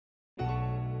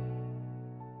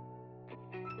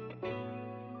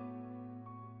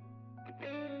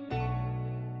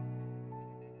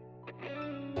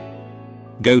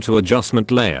Go to adjustment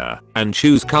layer and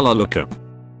choose color lookup.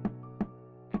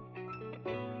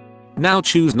 Now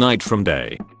choose night from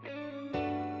day.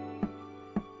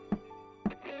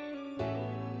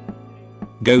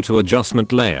 Go to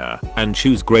adjustment layer and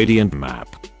choose gradient map.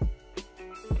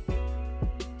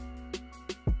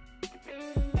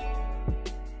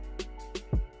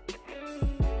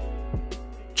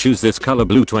 Choose this color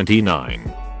blue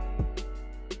 29.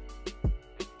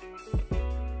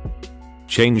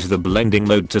 Change the blending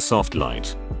mode to soft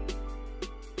light.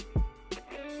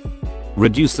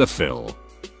 Reduce the fill.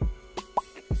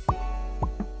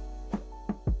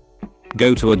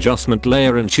 Go to adjustment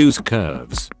layer and choose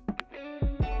curves.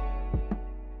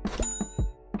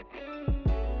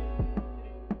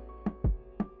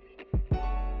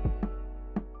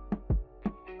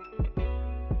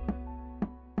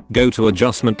 Go to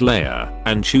adjustment layer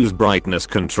and choose brightness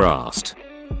contrast.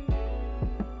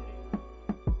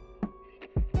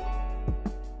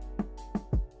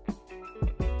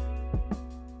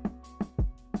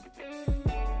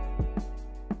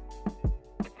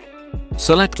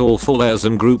 Select all 4 layers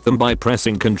and group them by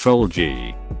pressing Ctrl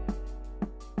G.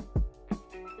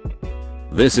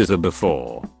 This is the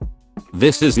before.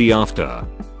 This is the after.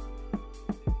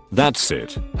 That's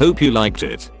it. Hope you liked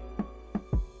it.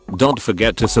 Don't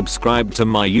forget to subscribe to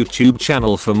my YouTube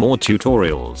channel for more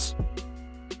tutorials.